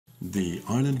The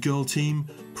Island Girl team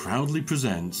proudly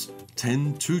presents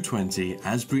 10220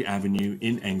 Asbury Avenue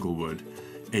in Englewood,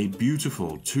 a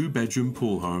beautiful two-bedroom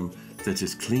pool home that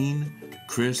is clean,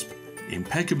 crisp,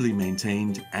 impeccably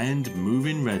maintained and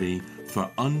move-in ready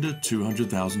for under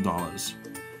 $200,000.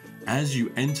 As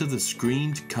you enter the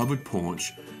screened covered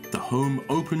porch, the home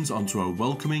opens onto a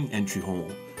welcoming entry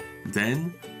hall.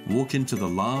 Then, walk into the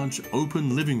large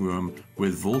open living room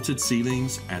with vaulted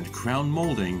ceilings and crown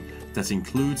molding that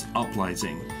includes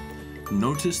uplighting.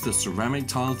 Notice the ceramic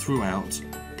tile throughout,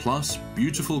 plus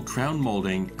beautiful crown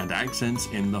molding and accents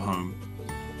in the home.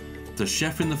 The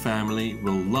chef in the family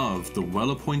will love the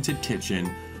well-appointed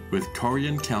kitchen with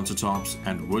Corian countertops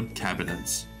and wood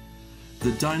cabinets.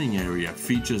 The dining area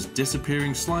features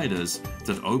disappearing sliders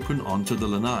that open onto the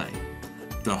lanai.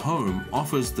 The home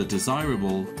offers the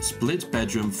desirable split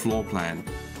bedroom floor plan,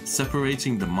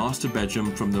 separating the master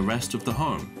bedroom from the rest of the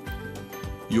home.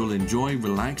 You'll enjoy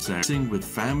relaxing with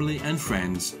family and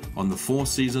friends on the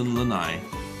four-season lanai,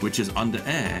 which is under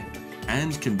air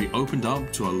and can be opened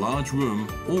up to a large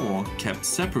room or kept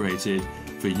separated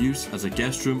for use as a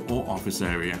guest room or office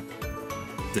area.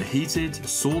 The heated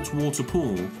saltwater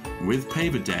pool with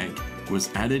paver deck was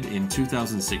added in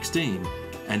 2016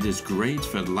 and is great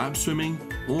for lap swimming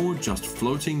or just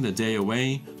floating the day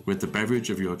away with the beverage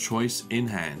of your choice in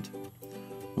hand.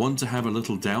 Want to have a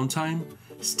little downtime?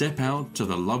 Step out to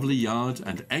the lovely yard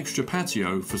and extra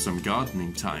patio for some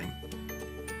gardening time.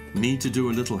 Need to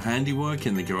do a little handiwork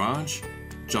in the garage?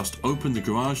 Just open the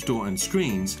garage door and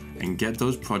screens and get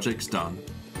those projects done.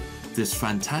 This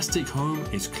fantastic home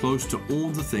is close to all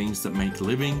the things that make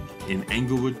living in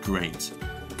Englewood great: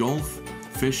 golf,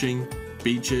 fishing,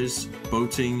 beaches,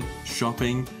 boating,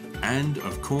 shopping, and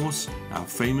of course our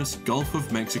famous Gulf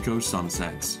of Mexico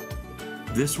sunsets.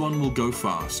 This one will go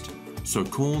fast, so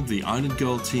call the Island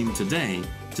Girl team today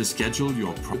to schedule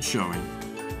your showing.